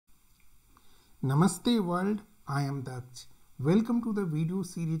Namaste world, I am Daksh. Welcome to the video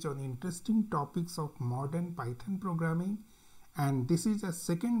series on interesting topics of modern Python programming, and this is a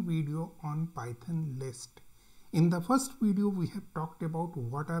second video on Python list. In the first video we have talked about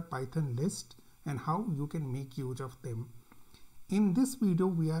what are Python lists and how you can make use of them. In this video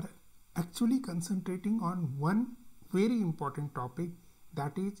we are actually concentrating on one very important topic,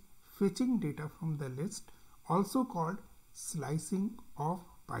 that is fetching data from the list, also called slicing of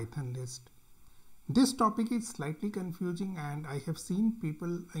Python list. This topic is slightly confusing and I have seen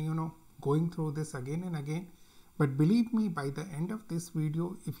people going through this again and again, but believe me, by the end of this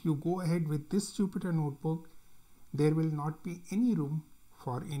video, if you go ahead with this Jupyter notebook, there will not be any room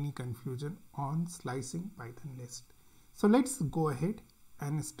for any confusion on slicing Python list. So let's go ahead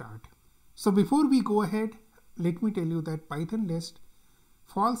and start. So before we go ahead, let me tell you that Python list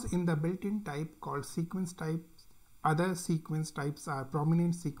falls in the built-in type called sequence type. Other sequence types are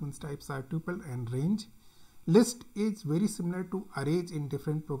prominent sequence types are tuple and range. List is very similar to arrays in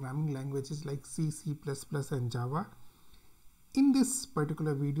different programming languages like C, C++, and Java. In this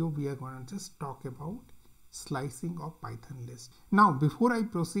particular video, we are going to just talk about slicing of Python list. Now, before I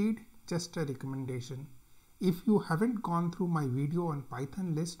proceed, just a recommendation. If you haven't gone through my video on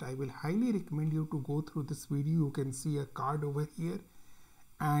Python list, I will highly recommend you to go through this video. You can see a card over here,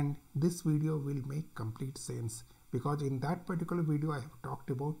 and this video will make complete sense, because in that particular video I have talked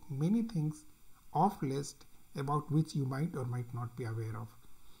about many things of list about which you might or might not be aware of.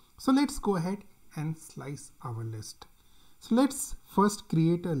 So let's go ahead and slice our list. So let's first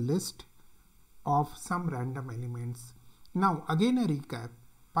create a list of some random elements. Now again a recap,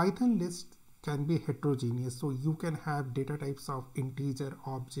 Python list can be heterogeneous, so you can have data types of integer,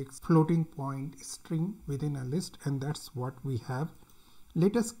 objects, floating point, string within a list, and that's what we have.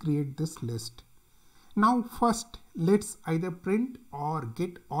 Let us create this list. Now first let's either print or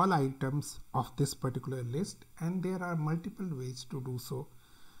get all items of this particular list, and there are multiple ways to do so.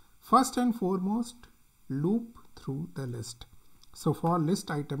 First and foremost, loop through the list. So for list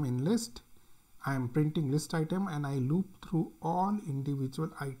item in list, I am printing list item and I loop through all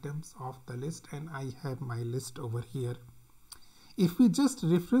individual items of the list, and I have my list over here. If we just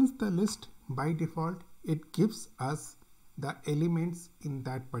reference the list, by default it gives us the elements in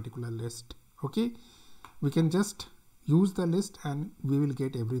that particular list. Okay, we can just use the list and we will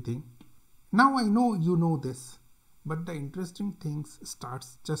get everything. Now I know you know this, but the interesting things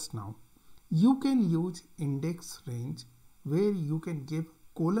starts just now. You can use index range where you can give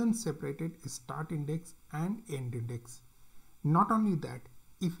colon separated start index and end index. Not only that,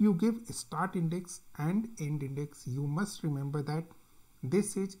 if you give start index and end index, you must remember that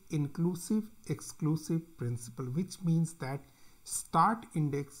this is inclusive exclusive principle, which means that start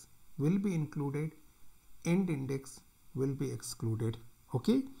index will be included, end index will be excluded.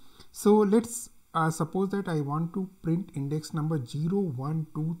 Okay, so let's suppose that I want to print index number 0, 1,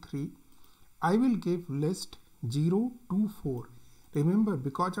 2, 3. I will give list 0 to 4. Remember,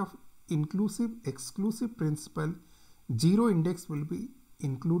 because of inclusive exclusive principle, 0 index will be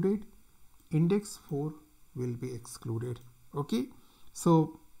included, index 4 will be excluded. Okay,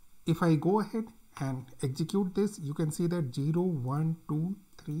 so if I go ahead and execute this, you can see that 0, 1, 2,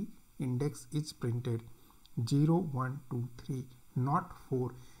 3 index is printed. 0, 1, 2, 3, not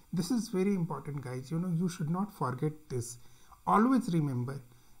 4. This is very important, guys. You should not forget this. Always remember,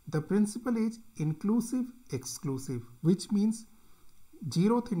 the principle is inclusive exclusive, which means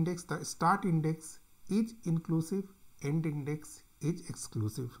 0th index, the start index is inclusive, end index is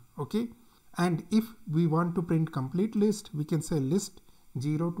exclusive. Okay, and if we want to print complete list, we can say list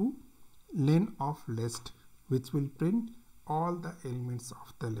 0 to len of list, which will print all the elements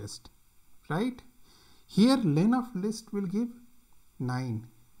of the list, right? Here len of list will give 9,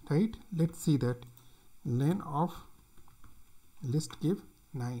 right? Let's see that len of list give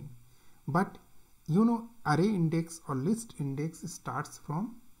 9, but array index or list index starts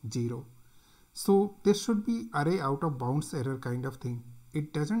from 0, so this should be array out of bounds error kind of thing.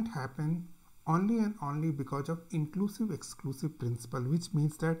 It doesn't happen only and only because of inclusive exclusive principle, which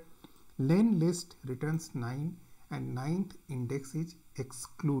means that len list returns 9 and 9th index is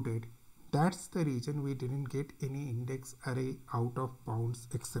excluded. That's the reason we didn't get any index array out of bounds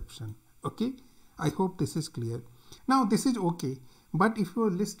exception. Okay, I hope this is clear. Now this is okay, but if your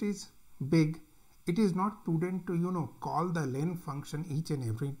list is big, it is not prudent to call the len function each and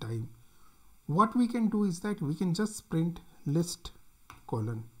every time. What we can do is that we can just print list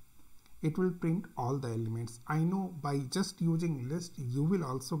colon. It will print all the elements. I know by just using list you will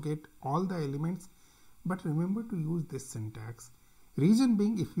also get all the elements, but remember to use this syntax. Reason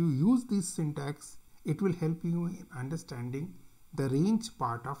being, if you use this syntax, it will help you in understanding the range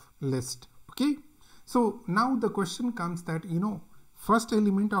part of list. Okay, so now the question comes that, first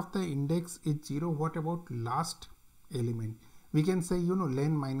element of the index is 0. What about last element? We can say,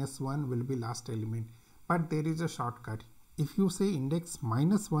 len minus 1 will be last element, but there is a shortcut. If you say index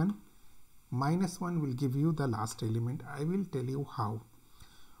minus 1 will give you the last element. I will tell you how.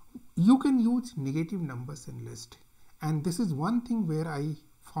 You can use negative numbers in list, and this is one thing where I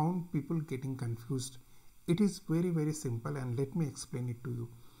found people getting confused. It is very simple, and let me explain it to you.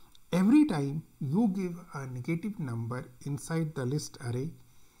 Every time you give a negative number inside the list array,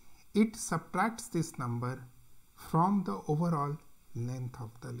 it subtracts this number from the overall length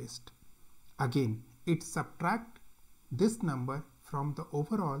of the list. Again, it subtracts this number from the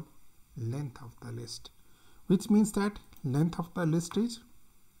overall length of the list, which means that length of the list is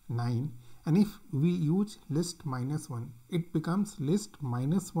 9, and if we use list minus 1, it becomes list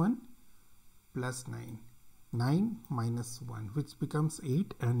minus 1 plus 9. 9 minus 1, which becomes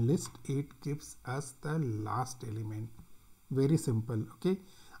 8, and list 8 gives us the last element. Very simple. Okay,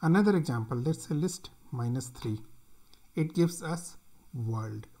 another example, let's say list minus 3. It gives us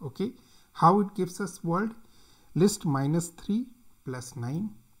world. Okay, how it gives us world? List minus 3 plus 9,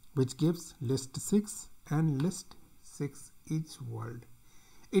 which gives list 6, and list 6 is world.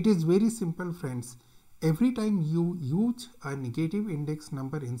 It is very simple, friends. Every time you use a negative index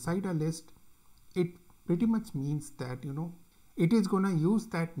number inside a list, it pretty much means that it is gonna use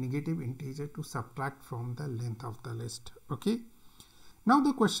that negative integer to subtract from the length of the list. Okay, now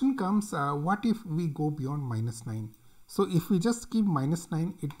the question comes, what if we go beyond minus 9? So if we just give minus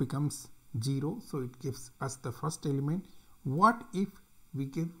 9, it becomes 0, so it gives us the first element. What if we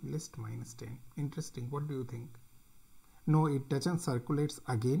give list minus 10? Interesting. What do you think? No, it doesn't circulates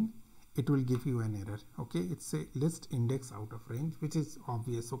again. It will give you an error. Okay, it's a list index out of range, which is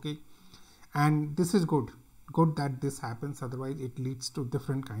obvious. Okay, and this is good that this happens, otherwise it leads to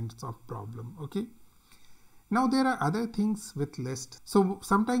different kinds of problem. Okay, now there are other things with list. So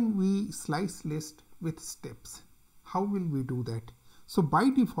sometimes we slice list with steps. How will we do that? So by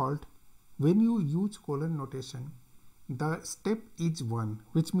default, when you use colon notation, the step is 1,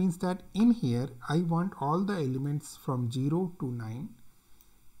 which means that in here I want all the elements from 0 to 9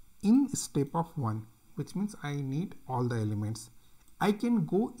 in step of 1, which means I need all the elements. I can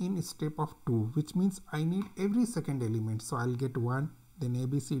go in step of 2, which means I need every second element. So I'll get 1, then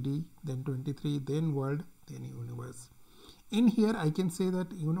ABCD, then 23, then world, then universe. In here I can say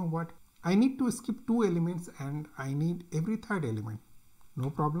that, what, I need to skip 2 elements and I need every third element. No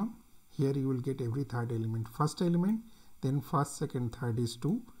problem. Here you will get every third element. First element, then first, second, third is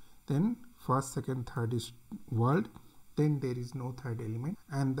 2, then first, second, third is world, then there is no third element,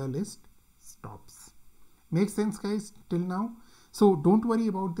 and the list stops. Makes sense, guys, till now? So don't worry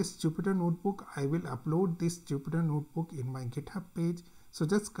about this Jupyter notebook. I will upload this Jupyter notebook in my GitHub page. So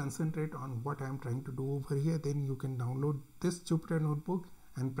just concentrate on what I am trying to do over here. Then you can download this Jupyter notebook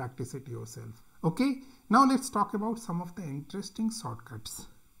and practice it yourself. Okay, now let's talk about some of the interesting shortcuts.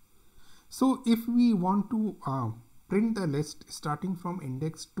 So if we want to print the list starting from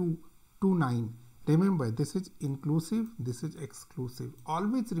index 2 to 9, remember this is inclusive, this is exclusive.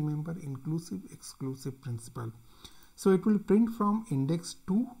 Always remember inclusive exclusive principle. So it will print from index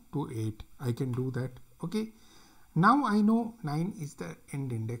 2 to 8. I can do that. Okay, now I know 9 is the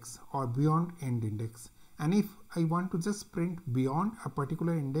end index or beyond end index, and if I want to just print beyond a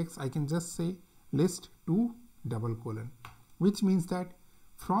particular index, I can just say list 2 double colon, which means that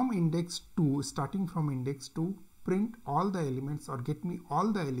from index 2, starting from index 2, print all the elements or get me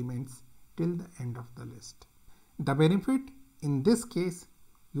all the elements till the end of the list. The benefit in this case,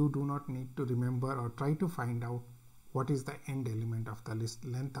 you do not need to remember or try to find out what is the end element of the list,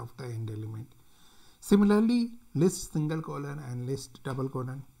 length of the end element. Similarly, list single colon and list double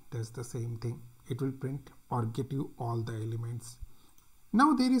colon does the same thing. It will print or get you all the elements.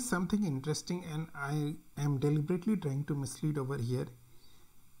 Now there is something interesting, and I am deliberately trying to mislead over here.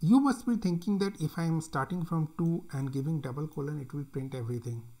 You must be thinking that if I am starting from 2 and giving double colon, it will print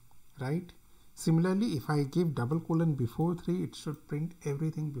everything, right? Similarly, if I give double colon before 3, it should print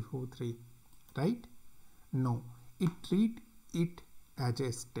everything before 3, right? No, it treat it as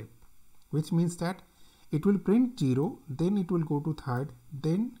a step, which means that it will print 0, then it will go to third,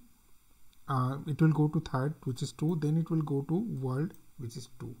 then it will go to third, which is 2, then it will go to world, which is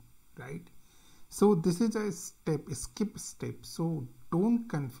 2, right? So this is a step, a skip step. So don't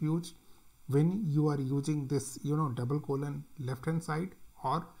confuse when you are using this, double colon left hand side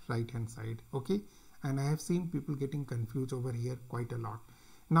or right hand side. Okay, and I have seen people getting confused over here quite a lot.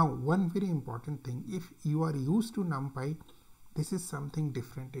 Now one very important thing, if you are used to NumPy, this is something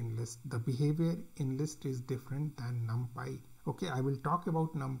different in list. The behavior in list is different than NumPy. Okay, I will talk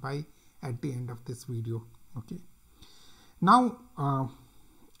about NumPy at the end of this video. Okay. Now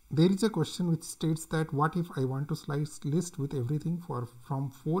there is a question which states that what if I want to slice list with everything from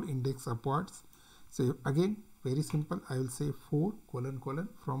 4 index upwards. So again, very simple, I will say 4 :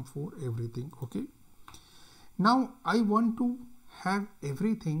 from 4 everything. Okay. Now I want to have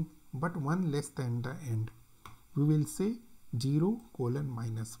everything but 1 less than the end. We will say 0 :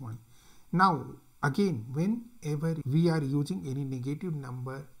 -1. Now again, whenever we are using any negative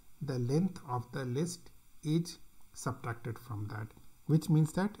number, the length of the list is subtracted from that, which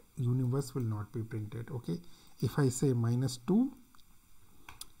means that universe will not be printed. Okay. If I say -2,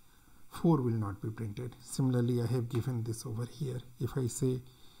 4 will not be printed. Similarly, I have given this over here. If I say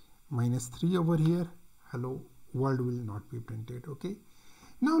 -3 over here, hello world will not be printed. Okay.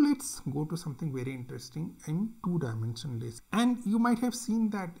 Now let's go to something very interesting in 2-dimension list. And you might have seen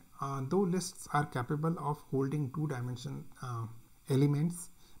that though lists are capable of holding 2-dimension elements,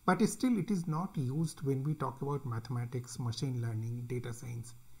 but still it is not used when we talk about mathematics, machine learning, data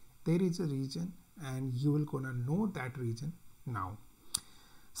science. There is a region and you will gonna know that region now.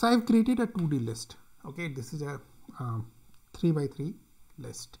 So I have created a 2D list. Okay, this is a 3x3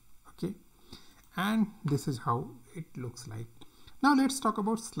 list. Okay, and this is how it looks like. Now let's talk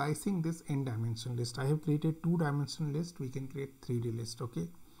about slicing this n-dimension list. I have created 2-dimension list. We can create 3D list. Okay.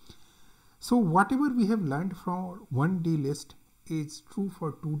 So whatever we have learned from 1D list is true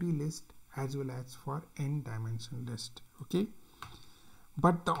for 2D list as well as for n-dimension list. Okay.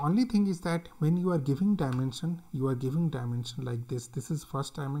 But the only thing is that when you are giving dimension, you are giving dimension like this. This is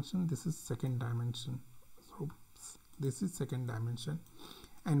first dimension. This is second dimension. So this is second dimension.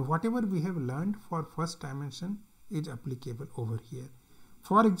 And whatever we have learned for first dimension is applicable over here.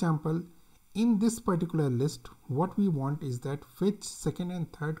 For example, in this particular list, what we want is that fetch second and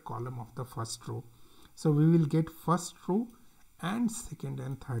third column of the first row. So we will get first row and second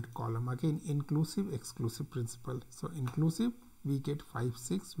and third column. Again, inclusive exclusive principle. So inclusive, we get 5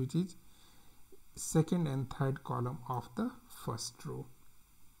 6, which is second and third column of the first row.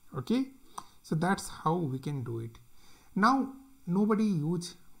 Okay, so that's how we can do it. Now nobody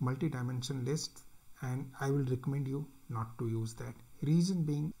use multi-dimension lists, and I will recommend you not to use that. Reason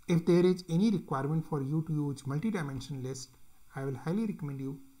being, if there is any requirement for you to use multi-dimension list, I will highly recommend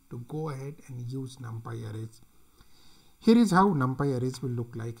you to go ahead and use NumPy arrays. Here is how NumPy arrays will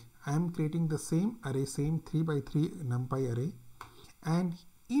look like. I am creating the same array, same 3x3 NumPy array, and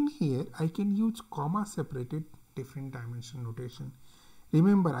in here I can use comma separated different dimension notation.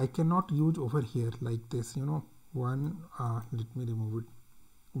 Remember, I cannot use over here like this, you know, let me remove it,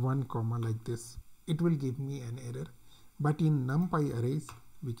 1 comma like this. It will give me an error, but in NumPy arrays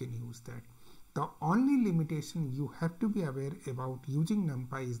we can use that. The only limitation you have to be aware about using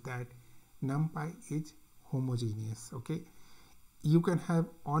NumPy is that NumPy is homogeneous. Okay, you can have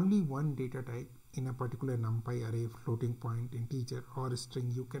only one data type in a particular NumPy array, floating point, integer or string.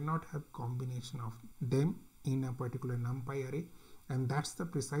 You cannot have combination of them in a particular NumPy array, and that's the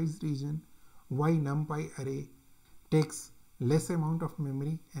precise reason why NumPy array takes less amount of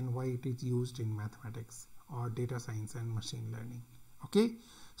memory and why it is used in mathematics or data science and machine learning. Okay,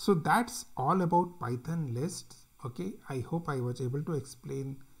 so that's all about Python lists. Okay, I hope I was able to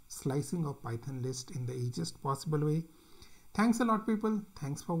explain slicing of Python list in the easiest possible way. Thanks a lot, people.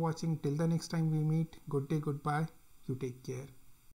 Thanks for watching. Till the next time we meet. Good day, goodbye. You take care.